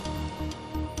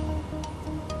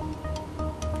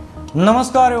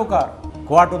नमस्कार योकार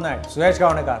quarter night Suyash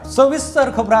Gavnekar सविस्तर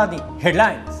खबरांनी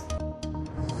headlines.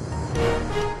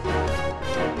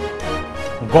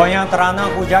 गोंयांत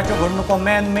रानाक उज्याच्यो घडणुको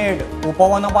मॅन मेड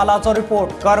उपवनपालाचो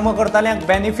रिपोर्ट कर्म करतल्यांक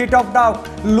बेनिफीट ऑफ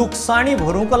डाउट लुकसाणी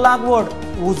भरूंक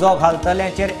लागवड उजो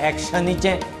घालतल्यांचेर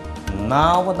एक्शनीचें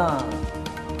नांव ना।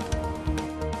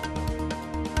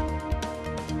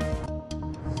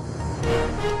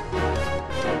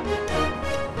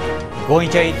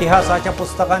 गोंयच्या इतिहासाच्या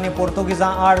पुस्तकांनी पोर्तुगीजां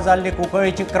आड जाल्ली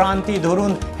कुंकळेची क्रांती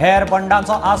धरून हेर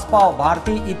बंडांचो आस्पाव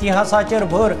भारतीय इतिहासाचेर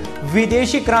भर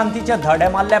विदेशी क्रांतीचे धडे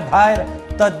मारले भायर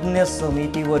तज्ञ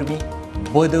समिती वरवीं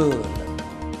बदल।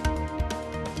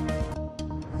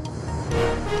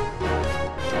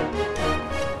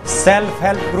 सेल्फ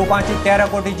हेल्प ग्रुपांची 13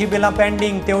 कोटीची बिलां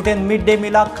पेंडिंग तेवटेन मिड डे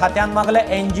मिलाक खात्यान मागले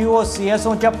NGO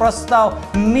CSOचे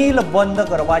प्रस्ताव मिल बंद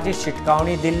करपाची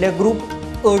शिटकावणी दिल्ले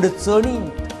ग्रुप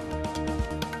अडचणींत।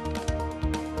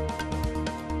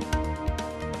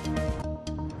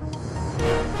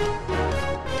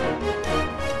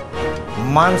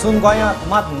 मान्सून गोंयांत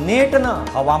मात नेट ना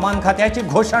हवामान खात्याची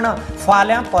घोशणा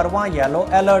फाल्यां परवां येलो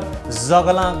अलर्ट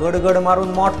जगलां गडगड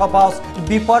मारून मोठो पावस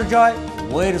बिपरजॉय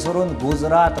वयर सरून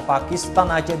गुजरात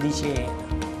पाकिस्तानाचे दिशेन।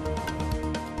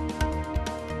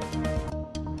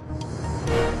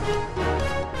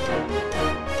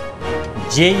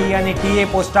 JEE आनी TA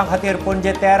पोस्टां खातीर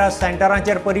पणजे 13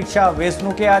 सेंटरांचेर परीक्षा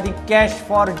वेंचणुके आदी कॅश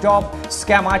फॉर जॉब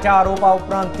स्कॅमाच्या आरोपा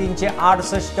उपरांत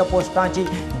 368 पोस्टांची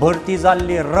भरती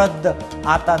जाल्ली रद्द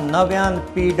आता नव्यान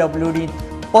PWD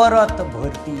परत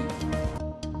भरती।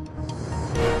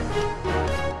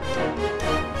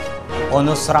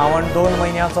 अनुश्रावण 2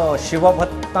 म्हयन्याचो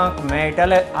शिवभक्तांक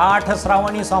मेळटले 8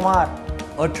 श्रावणी सोमार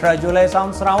 18 जुलय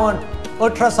सावन श्रावण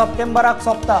 18 सप्टेंबराक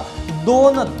सोंपता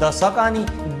 2 दशकांनी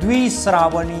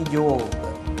द्विश्रावणी योग।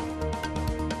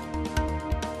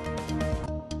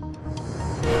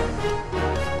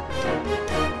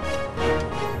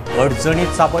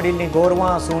 अडचणीत सापडिल्लीं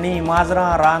गोरवां सुणी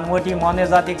माजरां रानवटी मोने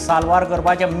जातीक साल्वार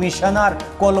करपाच्या मिशनार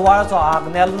कोलवाळचो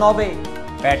आग्नेल नोबे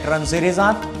पॅटर्न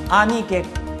सिरिजांत आनीक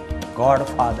एक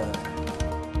गॉडफादर।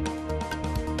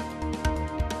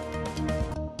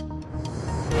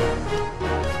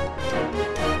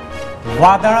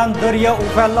 वादळान दर्या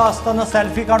उफेल्लो आसतना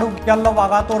सेल्फी काडूंक गेल्लो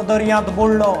वागातोर दर्यांत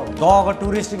बुडलो। दोग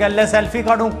टुरिस्ट गेल्ले सेल्फी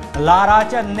काडूंक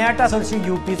लाराच्या नेटा सरशी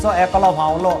UPचो एकलो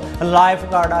व्हांवलो लायफ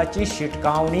गार्डाची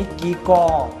शिटकावणी किको।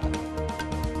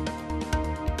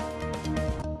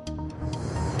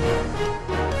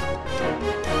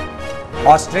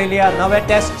 ऑस्ट्रेलिया नवे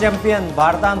टेस्ट चॅम्पियन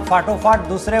भारतान फाटोफाट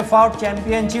दुसरे फावट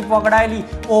चॅम्पियनशीप वगडायली।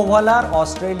 ओव्हलार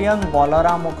ऑस्ट्रेलियन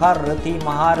बॉलरां मुखार रथी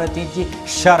महारथीची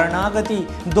शरणागती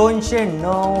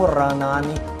 209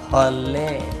 रनांनी हरले।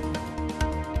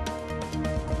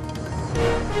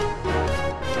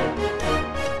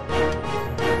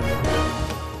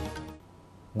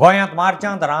 गोंयांत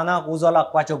मार्चांत रानाक उजो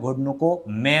लागपाच्यो घडणुको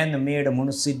मॅन मेड म्हूण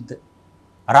सिद्ध।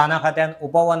 राना खात्यान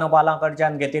उपवनपालां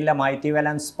कडच्यान घेतिल्ल्या म्हायती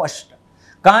वेल्यान स्पश्ट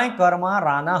कांय कर्मां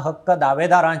राना हक्क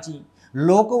दावेदारांची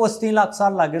लोकवस्ती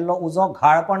लागसार लागिल्लो उजो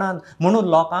घाळपणान म्हणून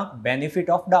लोकांक बेनिफीट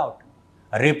ऑफ डाउट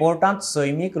रिपोर्टांत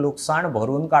सैमीक लुकसाण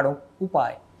भरून काडूंक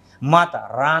उपाय मात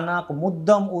रानाक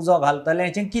मुद्दम उजो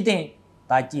घालतल्यांचें कितें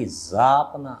ताची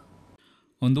जाप ना।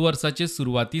 अंदू वर्साचे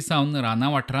सुरवाती सावन राना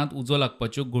वाठारांत उजो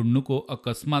लागपाच्यो घडणुको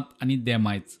अकस्मात आनी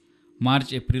देमायच।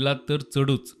 मार्च एप्रिलांत तर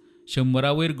चडूच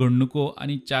 100 वयर घडणुको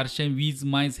आनी 420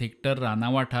 मायज हेक्टर राना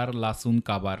वाठार लासून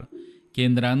काबार।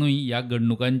 केंद्रानूय ह्या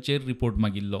घडणुकांचेर रिपोर्ट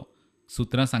मागिल्लो।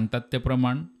 सुत्रां सांगतात ते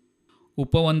प्रमाण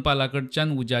उपवनपाला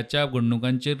कडच्यान उज्याच्या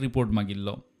घडणुकांचेर रिपोर्ट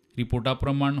मागिल्लो। रिपोर्टा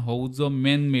प्रमाण हो उजो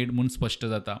मॅन मेड म्हूण स्पश्ट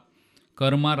जाता।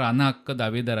 कर्मां राना हक्क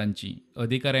दावेदारांची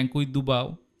अधिकाऱ्यांकूय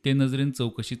दुबाव ते नजरेन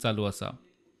चवकशी चालू आसा।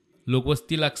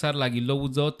 लोकवस्ती लागसार लागिल्लो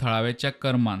उजो थळाव्याच्या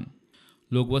कर्मान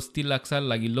लोकवस्ती लागसार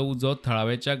लागिल्लो उजो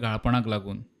थळाव्याच्या घाळपणाक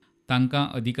लागून तांकां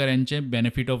अधिकाऱ्यांचें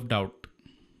बेनिफीट ऑफ डाउट।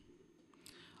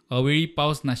 अवेळी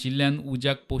पावस नाशिल्ल्यान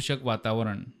उज्याक पोशक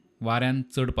वातावरण वाऱ्यान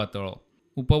चड पातळो।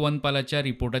 उपवनपालाच्या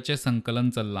रिपोर्टाचें संकलन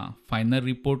चल्लां। फायनल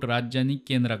रिपोर्ट राज्य आनी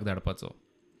केंद्राक धाडपाचो।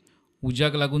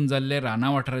 उज्याक लागून जाल्ले राना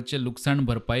वाठाराचें लुकसाण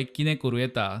भरपायेक कितें करूं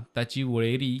येता ताची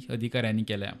वळेरी अधिकाऱ्यांनी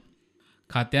केल्या।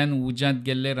 खात्यान उज्यांत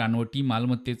गेल्ले रानवटी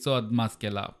मालमत्तेचो अदमास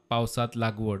केला। पावसांत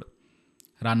लागवड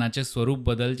रानाचें स्वरूप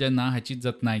बदलचें ना हाची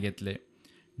जतनाय घेतले।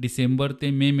 डिसेंबर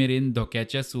ते मे मेरेन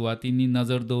धोक्याच्या सुवातींनी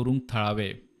नजर दवरूंक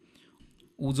थळावे।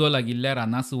 उजो लागिल्ल्या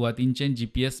राना सुवातींचें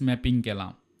GPS मॅपिंग केलां।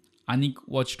 आनीक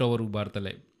वॉच टॉवर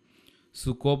उबारतले।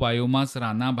 सुको बायोमास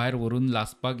राना भायर व्हरून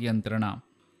लासपाक यंत्रणा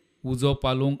उजो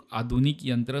पालोवंक आधुनीक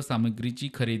यंत्रसामुग्रीची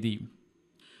खरेदी।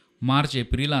 मार्च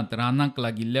एप्रिलांत रानाक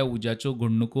लागिल्ल्या उज्याच्यो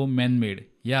घडणुको मॅनमेड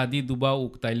ह्या आदी दुबाव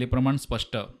उक्तायले प्रमाण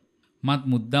स्पश्ट। मात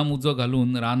मुद्दाम उजो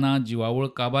घालून रानां जिवावळ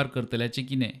काबार करतल्याचें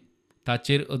कितें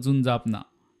ताचेर अजून जाप ना.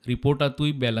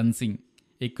 रिपोर्टांतूय बॅलन्सिंग.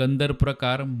 एकंदर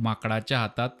प्रकार माकडाच्या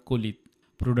हातांत कोलीत.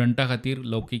 प्रुडंटा खातीर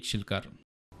लौकीक शिलकार.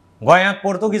 गोंयांत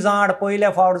पोर्तुगीजां आड पयले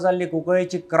फावट जाल्ली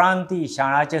कुंकळेची क्रांती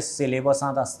शाळाचे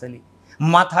सिलेबसांत आसतली.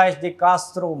 माथायस दे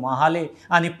कास्त्रो महाले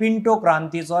आनी पिंटो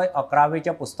क्रांतीचोय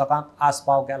 11वेच्या पुस्तकांत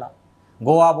आस्पाव केला.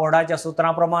 गोवा बोर्डाच्या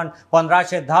सुत्रां प्रमाण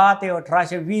 1510 ते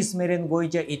 1820 मेरेन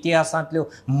गोंयच्या इतिहासांतल्यो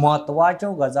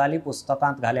म्हत्वाच्यो गजाली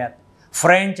पुस्तकांत घाल्यात.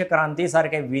 फ्रेंच क्रांती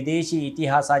सारके विदेशी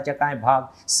इतिहासाचे कांय भाग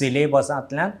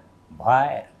सिलेबसांतल्यान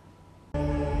भायर.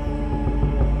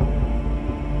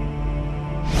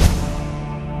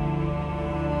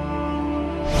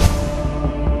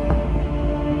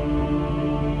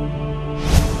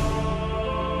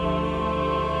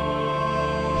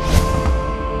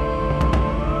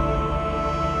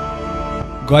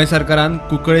 गोंय सरकारान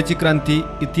कुंकळेची क्रांती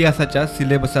इतिहासाच्या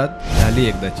सिलेबसात घाली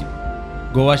एकदाची.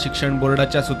 गोवा शिक्षण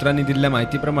बोर्डाच्या सुत्रांनी दिल्ल्या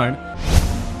माहिती प्रमाण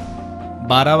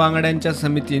 12 वांगड्यांच्या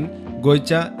समितीन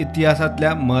गोंयच्या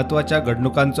इतिहासातल्या महत्वाच्या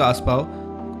घडणुकांचो आस्पाव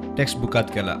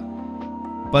टेक्स्टबुकात केला.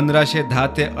 1510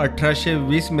 ते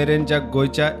 1820 मेरेनच्या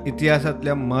गोंयच्या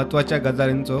इतिहासातल्या महत्वाच्या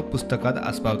गजालींचो पुस्तकात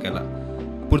आस्पाव केला.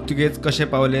 पुर्तुगेज कशे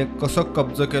पावले, कसो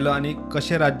कब्जो केलो आनी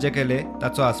कशे राज्य केले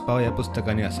ताचो आस्पाव ह्या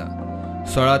पुस्तकांनी आसा.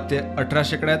 16 ते 18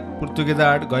 शेंकड्यांत पुर्तुगेजा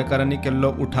आड गोंयकारांनी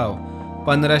केल्लो उठाव,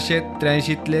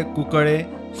 1583तले कुंकळे,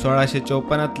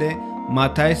 1654तले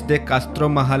माथायस दे कास्त्रो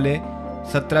महाले,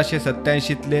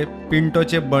 1787तले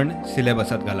पिंटोचे बंड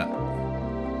सिलेबसात घाला.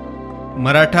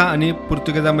 मराठा आणि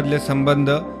पुर्तुगेजा मधले संबंध,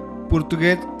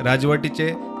 पुर्तुगेज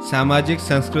राजवटीचे सामाजिक,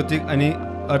 सांस्कृतिक आणि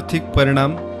आर्थिक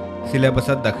परिणाम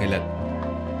सिलेबसात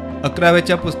दाखयल्यात.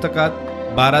 11वेच्या पुस्तकात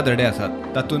 12 धडे आसात.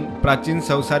 तातूंत प्राचीन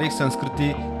संवसारीक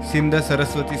संस्कृती, सिंध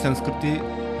सरस्वती संस्कृती,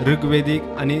 ऋग्वेदीक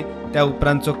आणि त्या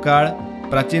उपरांतचो काळ,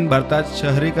 प्राचीन भारतात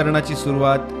शहरीकरणाची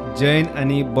सुरवात, जैन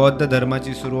आणि बौद्ध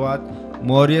धर्माची सुरवात,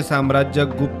 मौर्य साम्राज्य,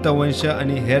 गुप्त वंश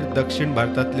आणि हेर दक्षिण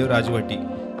भारतांतल्यो राजवटी,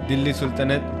 दिल्ली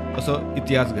सुलतानेत असो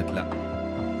इतिहास घेतला.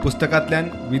 पुस्तकांतल्यान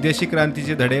विदेशी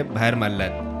क्रांतीचे धडे भायर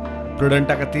मारल्यात.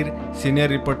 प्रुडंटा खातीर सिनियर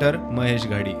रिपोर्टर महेश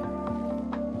घाडी.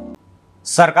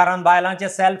 सरकारान बायलांचे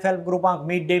सेल्फ हेल्प ग्रुपांक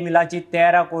मिड डे मिलाची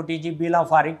 13 कोटीची बिलां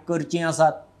फारीक करची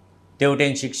आसात.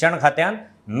 तेवटेन शिक्षण खात्यान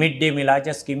मिड डे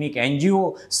मिलाचे स्किमीक NGO,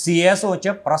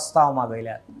 CSOचे प्रस्ताव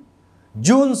मागयल्यात.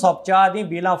 जून सोंपच्या आदीं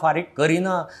बिलां फारीक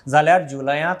करिना जाल्यार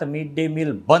जुलयांत मिड डे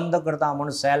मील बंद करता म्हूण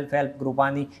सेल्फ हेल्प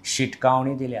ग्रुपांनी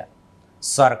शिटकावणी दिल्या.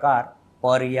 सरकार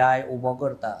पर्याय उबो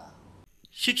करता.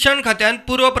 शिक्षण खात्यान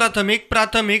पूर्व प्राथमीक,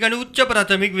 प्राथमीक आणि उच्च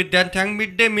प्राथमीक विद्यार्थ्यांक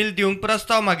मिड डे मील दिवंक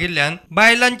प्रस्ताव मागिल्ल्यान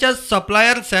बायलांच्या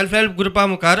सप्लायर सेल्फ हेल्प ग्रुपा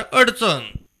मुखार अडचण.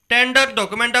 टेंडर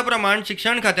डॉक्युमेंटा प्रमाण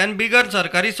शिक्षण खात्यान बिगर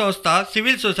सरकारी संस्था,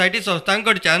 सिव्हिल सोसायटी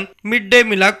संस्थांकडच्यान मिड डे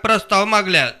मिलाक प्रस्ताव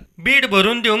मागल्यात. बीड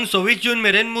भरून दिवंक 26 जून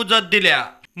मेरेन मुजत दिल्या.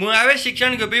 मुळावे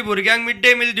शिक्षण घेवपी भुरग्यांक मिड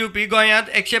डे मील दिवपी गोंयांत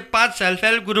 105 सेल्फ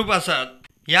हेल्प ग्रुप आसात.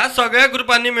 ह्या सगळ्या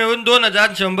ग्रुपांनी मेळून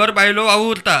 2100 बायलो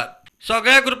आवुरतात.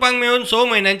 सगळ्या ग्रुपांक मेळून 6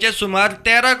 म्हयन्यांचे सुमार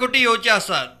 13 कोटी येवचे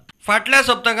आसात. फाटल्या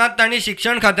सप्तकांत तांणी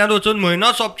शिक्षण खात्यांत वचून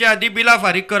म्हयनो सोंपचे आदीं बिलां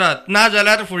फारीक करात, ना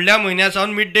जाल्यार फुडल्या म्हयन्या सावन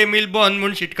मिड डे मील बंद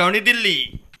म्हूण शिटकावणी दिल्ली.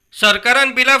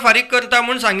 सरकारान बिलां फारीक करता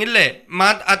म्हूण सांगिल्ले,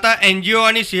 मात आतां NGO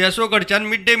आनी CSO कडच्यान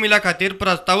मिड डे मिला खातीर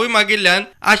प्रस्तावूय मागिल्ल्यान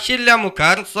आशिल्ल्या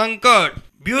मुखार संकट.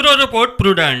 Bureau report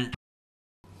prudent.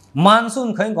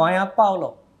 मान्सून खंय गोंयांत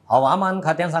पावलो, हवामान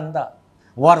खातें सांगता.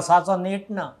 वर्साचो नेट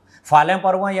ना. फाल्यां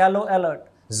परवां येलो अलर्ट.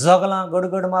 जगलां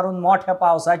गडगड मारून मोठ्या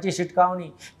पावसाची शिटकावणी.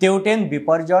 तेवटेन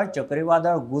बिपरजॉय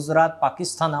चक्रीवादळ गुजरात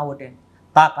पाकिस्ताना वटेन.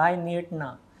 ताकाय नेट ना.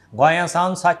 गोंया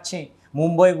सावन 700,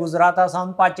 मुंबय गुजराता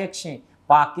सावन 500,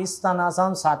 पाकिस्ताना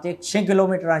सावन 700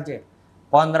 किलोमिटरांचेर.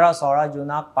 15-16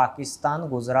 जुनाक पाकिस्तान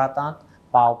गुजरातांत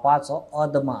पावपाचो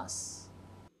अदमास.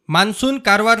 मान्सून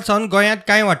कारवार सावन गोंयांत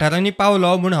कांय वाठारांनी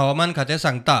पावलो म्हूण हवामान खातें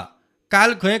सांगता.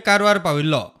 काल खंय कारवार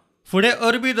पाविल्लो, फुडें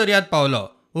अरबी दर्यांत पावलो,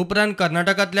 उपरांत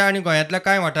कर्नाटकांतल्या आनी गोंयांतल्या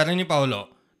कांय वाठारांनी पावलो.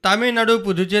 तामिळनाडू,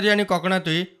 पुदुचेरी आनी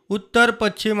कोंकणांतूय, उत्तर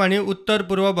पश्चिम आनी उत्तर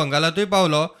पूर्व बंगालातूय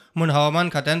पावलो म्हूण हवामान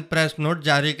खात्यान प्रेस नोट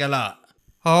जारी केला.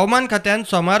 हवामान खात्यान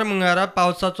सोमार मंगळारा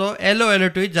पावसाचो येलो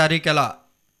अलर्टूय जारी केला.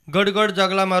 गडगड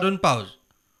जगला मारून पावस.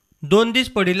 2 दीस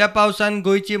पडिल्ल्या पावसान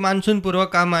गोंयची मान्सून पूर्व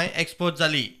कामांय एक्सपोज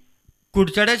जाली.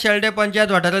 कुडचडे शेल्डे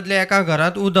पंचायत वाठारांतल्या एका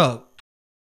घरांत उदक.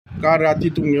 काल राती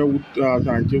तुमगे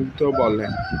सांजचे उदक भरलें.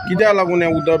 कित्याक लागून हें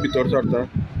उदक भितर सरता?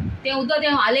 ते उदक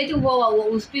हाले ती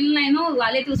उस्पिल नाही न्हू,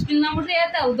 हाले ती उस्पिल ना म्हणून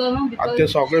येता उदक न्हू भितर. ते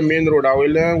सगळें मेन रोडा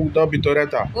वयलें उदक भितर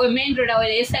येता. हय, मेन रोडा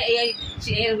वयले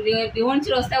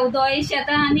भिवणच्या रस्त्यार उदक अयशें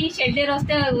येता आनी शेड्डे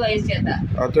रस्त्यार अयशें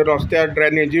येता. ते रस्त्यार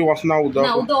ड्रेनेजी वचना उदक.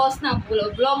 ना, उदक वचना,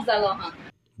 ब्लॉक जालो आहा.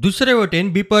 दुसरे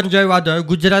वटेन बिपरजॉय वादळ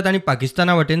गुजरात आनी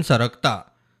पाकिस्ताना वटेन सरकता.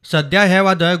 सध्या हे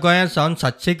वादळ गोंयांत सावन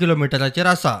 700 किलोमिटराचेर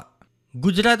आसा.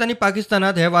 गुजरात आनी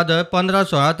पाकिस्तानात हे वादळ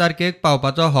 15-16 तारखेक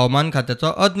पावपाचो हवामान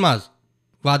खात्याचो अदमास.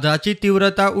 वादळाची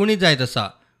तीव्रता उणी जायत आसा,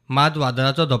 मात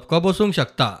वादळाचो धपको बसूंक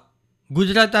शकता.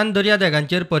 गुजरातान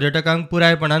दर्यादेगांचेर पर्यटकांक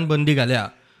पुरायपणान बंदी घाल्या.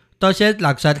 तशेंच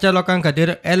लागसारच्या लोकां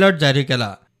खातीर अलर्ट जारी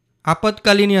केला.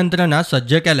 आपतकालीन यंत्रणा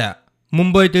सज्ज केल्या.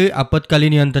 मुंबयतूय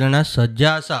आपतकालीन यंत्रणा सज्ज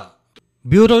आसा.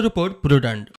 Bureau report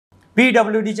prudent.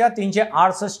 PWDच्या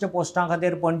 368 पोस्टां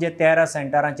खातीर पणजे 13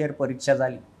 सेंटरांचेर परीक्षा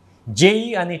जाली.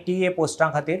 JEE आनी TA पोस्टां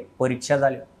खातीर परीक्षा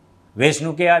जाल्यो.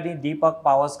 वेंचणुके आदी दीपक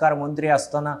पावसकार मंत्री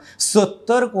आसतना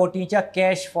 70 कोटींच्या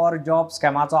कॅश फॉर जॉब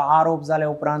स्कॅमाचो आरोप जाले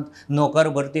उपरांत नोकर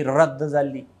भरती रद्द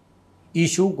जाल्ली.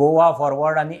 इशू गोवा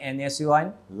फॉरवर्ड आनी NSUआयन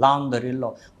लावन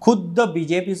धरिल्लो. खुद्द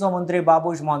BJPचो मंत्री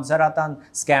बाबूश मोन्सेरातान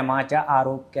स्कॅमाचे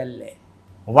आरोप केल्ले.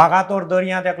 वागातोर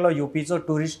दर्यांत एकलो UPचो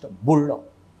ट्युरिस्ट बुडलो.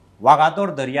 वागातोर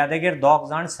दर्यादेगेर 2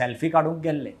 जाण सेल्फी काडूंक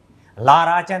गेल्ले.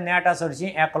 लाराच्या नेटा सरशी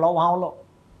एकलो व्हांवलो.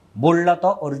 बुडलो तो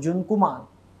अर्जुन कुमार.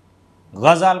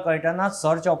 गजाल कळटना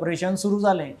सर्च ऑपरेशन सुरू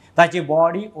जालें. ताची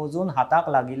बॉडी अजून हाताक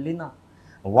लागिल्ली ना.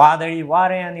 वादळी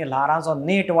वारें आनी ल्हारांचो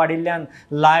नेट वाडिल्ल्यान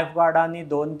लायफगार्डांनी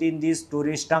 2-3 दीस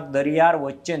ट्युरिस्टांक दर्यार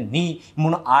वचचे न्ही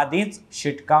म्हूण आदींच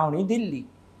शिटकावणी दिल्ली.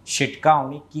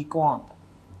 शिटकावणी किकोंत.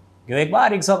 घेऊ एक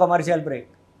बारीकसो कमर्शियल ब्रेक.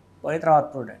 पळयत रावात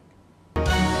prudent.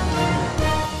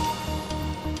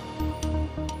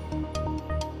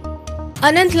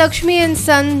 Anant Lakshmi and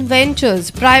Son Ventures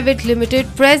Private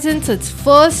Limited presents its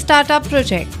first startup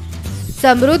project,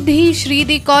 Samruddhi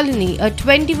Shridi Colony, a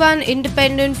 21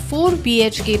 independent 4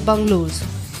 BHK bungalows.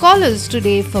 Call us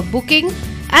today for booking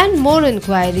and more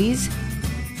inquiries.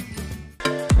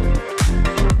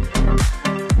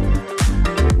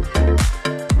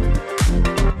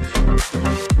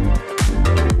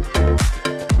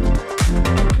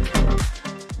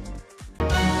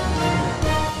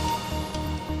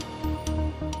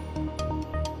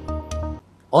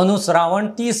 अनुश्रावण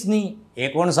 30 न्ही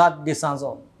 59 दिसांचो.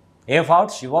 हे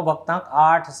फावट शिवभक्तांक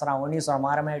 8 श्रावणी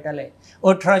सोमार मेळटले.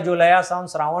 18 जुलया सावन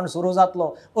श्रावण सुरू जातलो.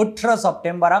 18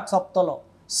 सप्टेंबराक सोंपतलो.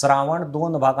 श्रावण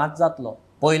 2 भागांत जातलो.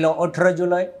 पयलो 18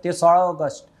 जुलय ते 16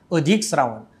 ऑगस्ट अधीक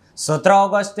श्रावण. 17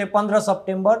 ऑगस्ट ते 15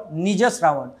 सप्टेंबर निज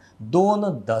श्रावण. 2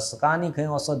 दशकांनी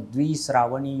खंय असो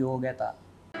द्विश्रावणी योग येता.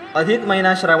 अधिक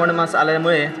महिना श्रावण मास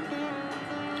आल्यामुळे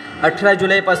 18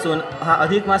 जुलैपासून हा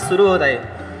अधिक मास सुरू होत आहे.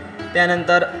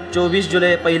 त्यानंतर 24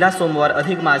 जुलै पहिला सोमवार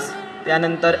अधिक मास,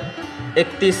 त्यानंतर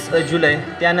 31 जुलै,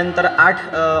 त्यानंतर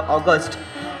 8 ऑगस्ट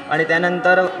आणि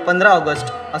त्यानंतर 15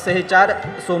 ऑगस्ट असे हे 4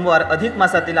 सोमवार अधिक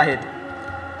मासातील आहेत.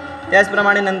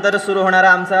 त्याचप्रमाणे नंतर सुरू होणारा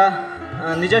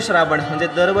आमचा निज श्रावण म्हणजे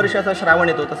दरवर्षाचा श्रावण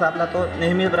येतो तसा आपला तो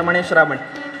नेहमीप्रमाणे श्रावण.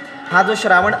 हा जो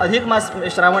श्रावण अधिक मास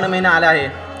श्रावण महिना आला आहे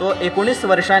तो 19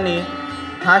 वर्षांनी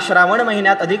हा श्रावण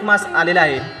महिन्यात अधिक मास आलेला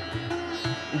आहे.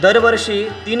 दरवर्षी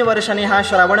 3 वर्षांनी हा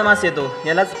श्रावण मास येतो.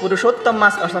 यालाच पुरुषोत्तम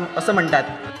मास असं म्हणतात.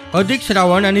 अधिक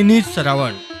श्रावण आणि नीज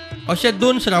श्रावण असे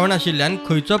 2 श्रावण आशिल्ल्यान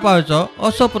खंयचो पाळचो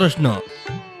असो प्रश्न.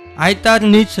 आयतार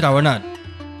नीज श्रावणात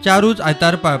 4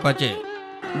 आयतार पाळपाचे.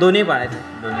 दोन्ही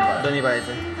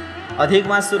पाळायचे. अधिक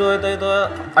मास सुरू होतोय तो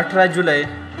 18 जुलै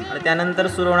आणि त्यानंतर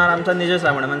सुरू होणार आमचा निज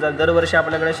श्रावण म्हणजे दरवर्षी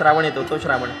आपल्याकडे श्रावण येतो तो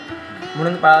श्रावण.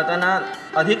 म्हणून पाळताना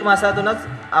अधिक मासातूनच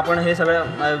आपण हे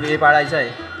सगळं हे पाळायचं आहे.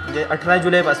 म्हणजे 18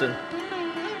 जुलैपासून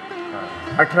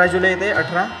 18 जुलै ते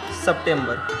 18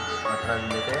 सप्टेंबर.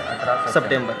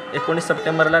 19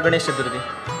 सप्टेंबरला गणेश चतुर्थी.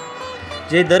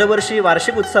 जे दरवर्षी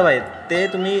वार्षिक उत्सव आहेत ते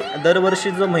तुम्ही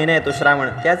दरवर्षी जो महिना येतो श्रावण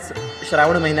त्याच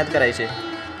श्रावण महिन्यात करायचे.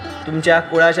 तुमच्या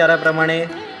कुळाचाराप्रमाणे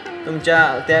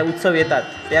तुमच्या त्या उत्सव येतात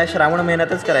त्या श्रावण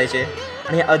महिन्यातच करायचे.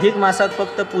 आणि अधिक मासात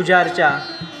फक्त पूजा अर्चा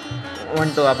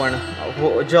म्हणतो आपण,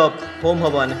 जप, होम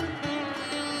हवन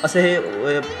असे हे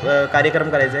कार्यक्रम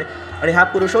करायचे. आणि हा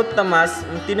पुरुषोत्तम मास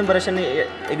 3 वर्षांनी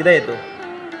एकदा येतो.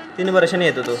 3 वर्षांनी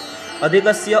येतो तो.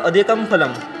 अधिकस्य अधिकम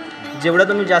फलम. जेवढं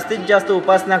तुम्ही जास्तीत जास्त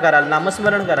उपासना कराल,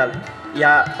 नामस्मरण कराल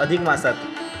या अधिक मासात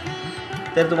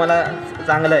तर तुम्हाला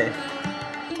चांगलं आहे.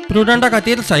 प्रुडंटा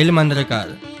खातीर साहिल मांद्रेकार.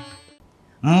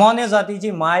 मोने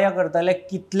जातीची माया करतले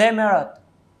कितले मेळत.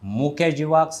 मुख्य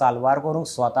जिवाक साल्वार करूंक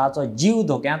स्वताचो जीव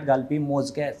धोक्यांत घालपी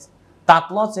मोजकेच.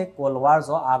 तातलोच एक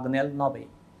कोलवाळचो आग्नेल नोबे.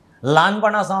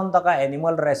 ल्हानपणा सावन ताका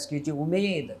एनिमल रेस्क्यूची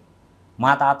उमेद.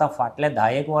 मात आतां फाटल्या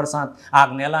 10 वर्सांत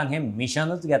आग्नेलान हें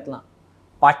मिशनच घेतलां.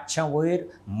 500 वयर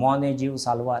मोने जीव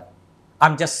साल्वार.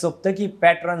 आमच्या सप्तकी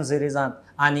पॅट्रन सिरिजांत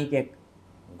आनीक एक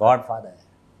गॉडफादर.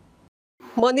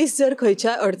 मनीस जर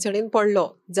खंयच्याय अडचणीन पडलो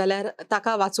जाल्यार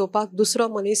ताका वाचोवपाक दुसरो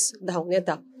मनीस धांवन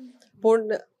येता.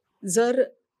 पूण जर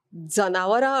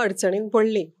जनावरां अडचणीन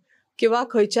पडलीं किंवा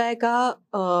खंयच्या एका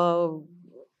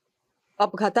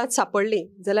अपघातांत सापडलीं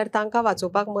जाल्यार तांकां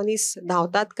वाचोवपाक मनीस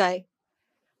धांवतात काय?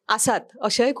 आसात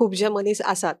अशेय खुबशे मनीस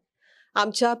आसात.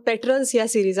 आमच्या पॅट्रन्स ह्या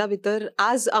सिरिजा भितर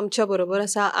आज आमच्या बरोबर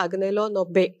आसा आग्नेलो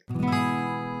नोब्बे.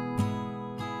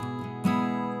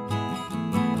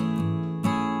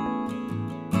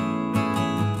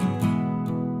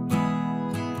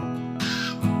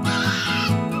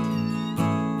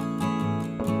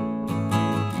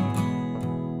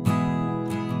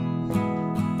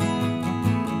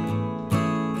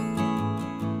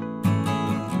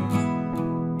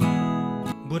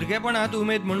 भुरगेपणांत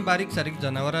उमेद म्हूण बारीक सारीक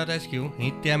जनावरां रेस्क्यू ही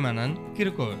त्या मानान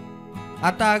किरकोळ.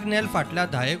 आतां आग्नेल फाटल्या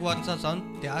 10 वर्सां सावन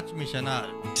त्याच मिशनार.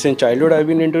 Since childhood, I've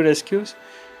been into rescues,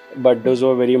 but those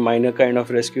were very minor kind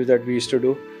of rescues that we used to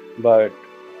do. But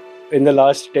in the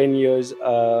last 10 years,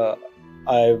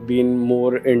 I've been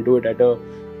more into it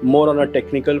more on a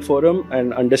technical forum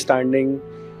and understanding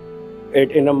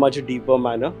it in a much deeper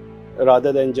manner,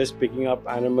 rather than just picking up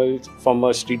animals from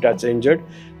a street that's injured.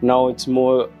 Now it's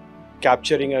more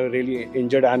capturing a really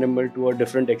injured animal to a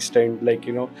different extent. Like,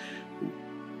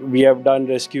 we have done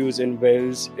rescues in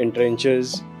wells, in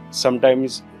trenches,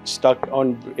 sometimes stuck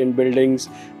in buildings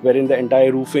wherein the entire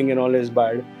roofing and all is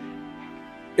bad.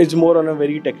 It's more on a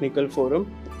very technical forum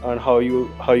on how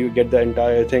you get the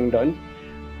entire thing done,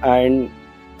 and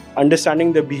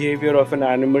understanding the behavior of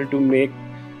an animal to make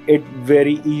it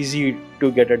very easy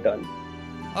to get it done.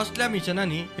 असल्या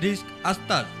मिशनांनी risk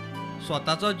आसताच.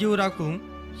 स्वताचो जीव राखूंक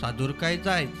सादूरकाय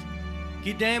जायच.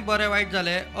 कितेंय बरें वायट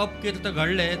जालें, अपकिर्त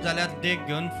घडलें जाल्यार देख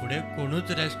घेवन फुडें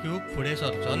कोणूच रेस्क्यूक फुडें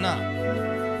सरचो ना.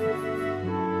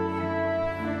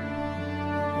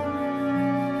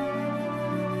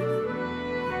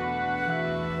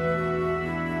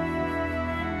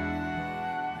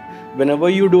 Whenever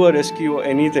you do a rescue or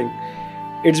anything,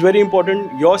 it's very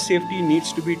important your safety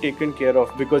needs to be taken care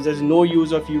of, because there's no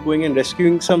use of you going and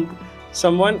rescuing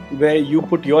someone where you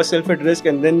put yourself at risk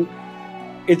and then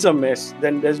it's a mess.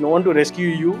 Then there's no one to rescue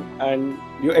you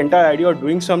and your entire idea of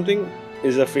doing something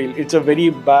is a fail. It's a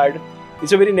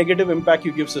very negative impact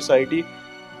you give society.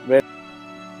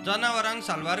 जनावरांक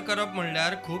साल्वार करप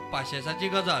म्हणल्यार खूब पाशेसाची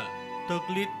गजाल.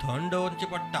 तकली थंड दवरची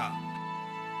पडटा.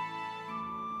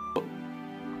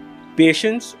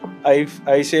 Patience,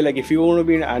 I say, like, if you want to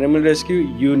be in animal rescue,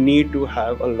 you need to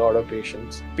have a lot of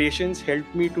patience. Patience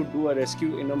helped me to do a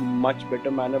rescue in a much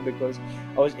better manner, because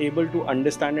I was able to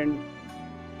understand and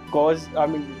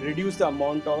reduce the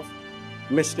amount of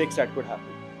mistakes that could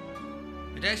happen.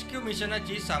 Rescue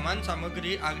मिशनाची सामान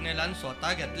सामग्री आग्नेलान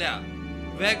स्वता घेतल्या.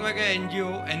 वेगवेगळे NGO,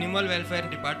 animal welfare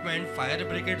department, fire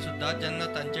brigade सुद्धा जेन्ना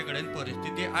तांचे कडेन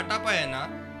परिस्थिती आटापा येना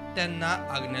तेन्ना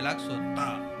आग्नेलाक सोदता.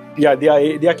 Yeah,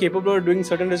 they are capable of doing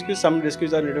certain rescues. Some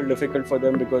rescues are a little difficult for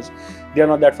them because they are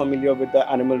not that familiar with the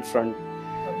animal front,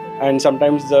 and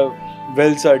sometimes the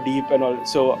wells are deep and all.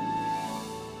 So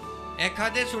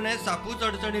एखादे सुणे सापूच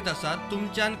अडचणीत आसात,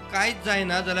 तुमच्यान कांयच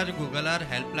जायना जाल्यार गुगलार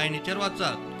हेल्पलायनीचेर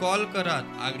वचात, call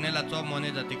करात. आग्नेलाचो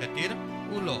मोने जाती खातीर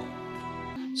उलो.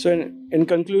 So in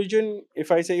conclusion,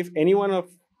 if I say, if anyone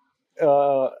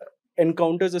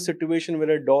encounters a situation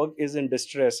where a dog is in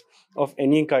distress of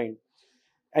any kind,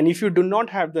 and if you do not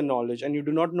have the knowledge and you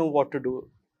do not know what to do,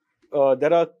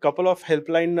 there are a couple of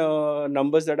helpline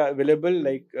numbers that are available,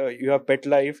 like you have Pet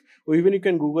Life, or even you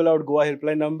can Google out Goa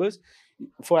helpline numbers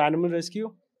for animal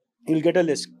rescue. You'll get a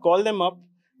list. Call them up.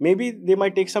 Maybe they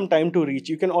might take some time to reach.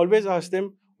 You can always ask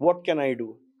them, what can I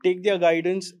do? Take their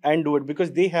guidance and do it,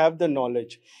 because they have the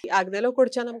knowledge. Agnelo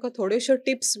कडच्यान आमकां थोड्योश्यो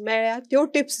tips मेळ्ळ्या. त्यो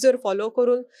tips जर follow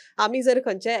करून आमी जर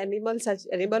खंयच्या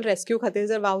animal rescue खातीर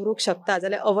जर वावरूंक शकता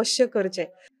जाल्यार अवश्य करचें.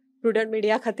 प्रुडंट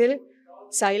मिडिया खातीर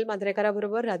साहिल मांद्रेकारा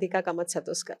बरोबर राधिका कामत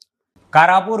सातोस्कर.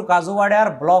 कारापूर काजूवाड्यार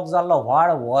ब्लॉक जाल्लो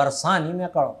व्हाळ वर्सांनी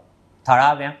मेकळो.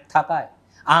 थळाव्यांक थाकाय.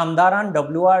 आमदारान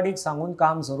WRDक सांगून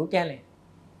काम सुरू केलें.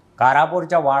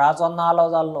 कारापूरच्या व्हाळाचो नालो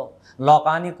जाल्लो.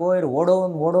 लोकांनी कोयर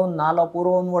ओडून नालो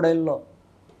पुरोवन उडयल्लो.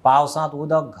 पावसांत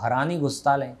उदक घरांनी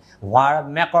घुसतालें. व्हाळ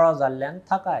मेकळो जाल्ल्यान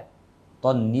थाकाय.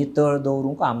 तो नितळ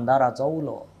दवरूंक आमदाराचो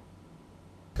उलो.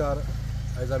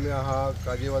 आयज आमी आहा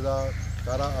काजीवाजा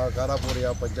कारापूर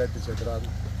ह्या पंचायती क्षेत्रांत,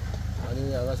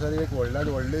 आनी हांगासर एक व्हडल्यान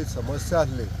व्हडली समस्या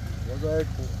आसली. हो जो एक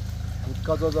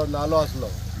उदकाचो जो नालो आसलो,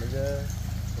 म्हणजे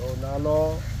तो नालो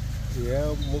हे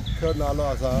मुख्य नालो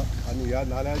आसा, आनी ह्या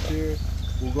नाल्याची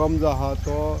उगम जो आहा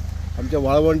तो आमच्या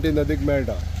वाळवंटी नदीक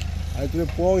मेळटा. आनी तुमी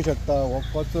पळोवंक शकता हो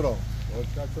कचरो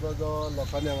जो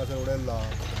लोकांनी हांगासर उडयल्लो आहा.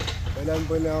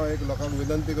 पयले हांव एक लोकांक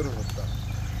विनंती करूंक सोदता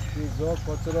की जो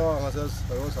कचरो हांगासर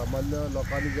सर्वसामान्य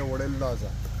लोकांनी जो उडयल्लो आसा,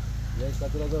 हे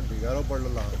कचऱ्याचो ढिगारो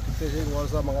पडलेलो आहा. कितलेशीं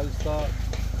वर्सां म्हाका दिसता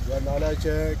ह्या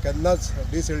नाल्याचें केन्नाच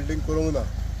डिसिल्टिंग करूंक ना.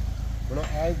 म्हणून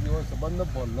आयज ह्यो संबंद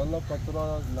भरलेलो कचरो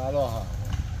नालो आहा,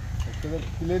 तें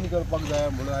क्लीन करपाक जाय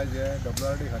म्हणून आयज हे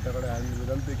WRD खात्या कडेन हांवें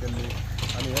विनंती केल्ली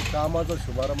आनी हे कामाचो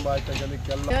शुभारंभ आयज तेंच्यांनी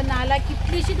केल्लो. नाला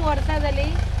कितलीशींच वर्सां जाली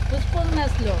घुसपूंक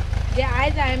नासलो. जे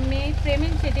आयज आमी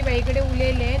प्रेमीन शेटी बाई कडेन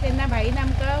उलयले तेन्ना भाईन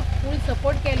आमकां फूल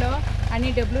सपोर्ट केलो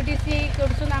आनी WTC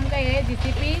कडसून आमकां हे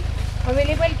JCP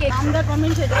अवेलेबल केले. आमदार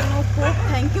प्रवीण शेट्यांक खूप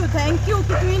थँक्यू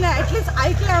की तुमी ॲटलिस्ट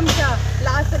ऐकलें आमच्या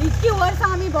लास्ट इतकी वर्सां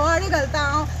आमी बोवाडे घालता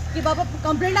की बाबा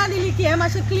कंप्लेंटां दिली की हे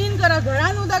मातशें क्लीन करा,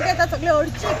 घरान उदक येता सगळे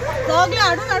अडची सगळे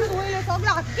हाडून वयले सगळे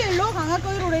आख्खे लोक हांगा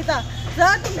कयर उडयता.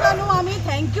 जर तुमकां न्हू आमी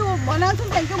थँक्यू मनासून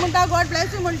थँक्यू म्हणटा, गॉड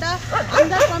ब्लेस यू म्हणटा.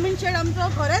 आमदार प्रवीण शेट आमचो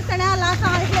खरेंच ताणें लास्ट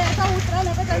आयकलें एका उतरान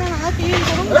एका ताणें हांगा क्लीन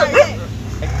करून काडलें.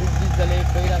 खूप दीस जाले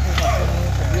पयर आसून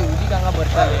सगळे उदीक हांगा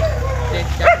भरताले ते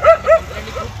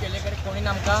कंप्लेंटी खूब केले तरी कोणी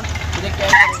आमकां कितें कॅर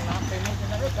करूंक ना.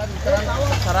 पेमेंट एकाच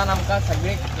उतरान सरान आमकां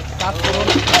सगळे साफ करून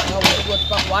हांगा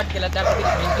वचपाक वाट केला त्या खातीर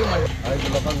थँक्यू म्हणटा. आयज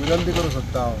लोकांक विनंती करूंक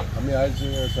सोदता आमी आयज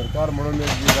सरकार म्हणून एक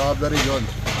जी जबाबदारी घेवन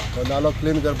तो नालो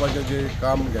क्लीन करपाचें जे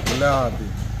काम घेतलेलें आहा ती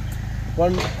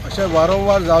पण अशें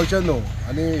वारंवार जावचें न्हू.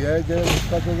 आनी हे जे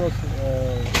उदकाचो जो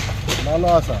नालो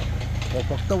आसा तो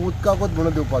फक्त उदकाकूच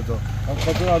म्हणून दिवपाचो.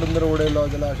 कचरो हाडून जर उडयलो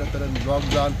जाल्यार अशा तरेन ब्लॉक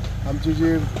जावन आमची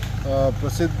जी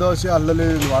प्रसिद्ध अशी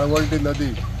आसलेली वाळवंटी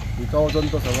नदी हिका वचून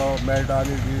तो सगळो मेळटा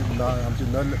आनी जी आमची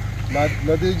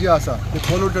नदी जी आसा ती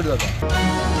पोल्युटेड जाता.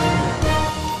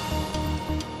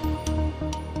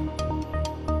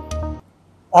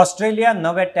 ऑस्ट्रेलिया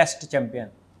नवे टेस्ट चॅम्पियन.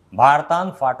 भारतान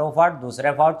फाटोफाट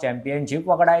दुसरे फावट चॅम्पियनशीप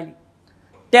वगडायली.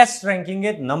 टेस्ट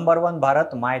रँकिंगेत नंबर 1 भारत,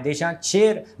 मायदेशांत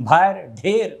शेर भायर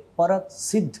ढेर परत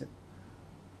सिद्ध.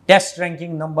 Taste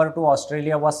ranking number 2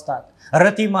 Australia वसतात.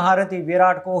 रथी महारथी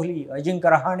विराट कोहली, अजिंक्य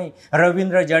रहाणे,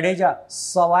 रवींद्र जडेजा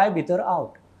सवाय भितर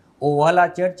आउट.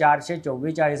 ओव्हलाचेर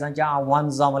 444 आव्हान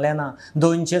जमलें ना.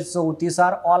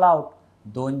 234 ऑल आउट,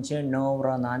 209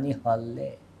 रनांनी हरले.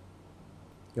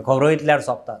 ह्यो खबरो इतल्यार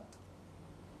सोंपतात.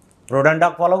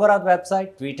 प्रुडंटाक फॉलो करात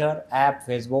website, Twitter, app,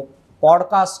 Facebook,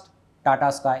 podcast, Tata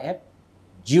Sky app,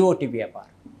 Jio TV ॲपार.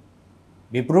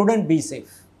 Be prudent, be safe.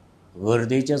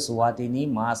 गर्देच्या सुवातींनी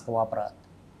मास्क वापरात.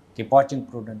 Keep watching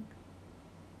prudent.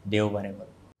 देव बरें करूं.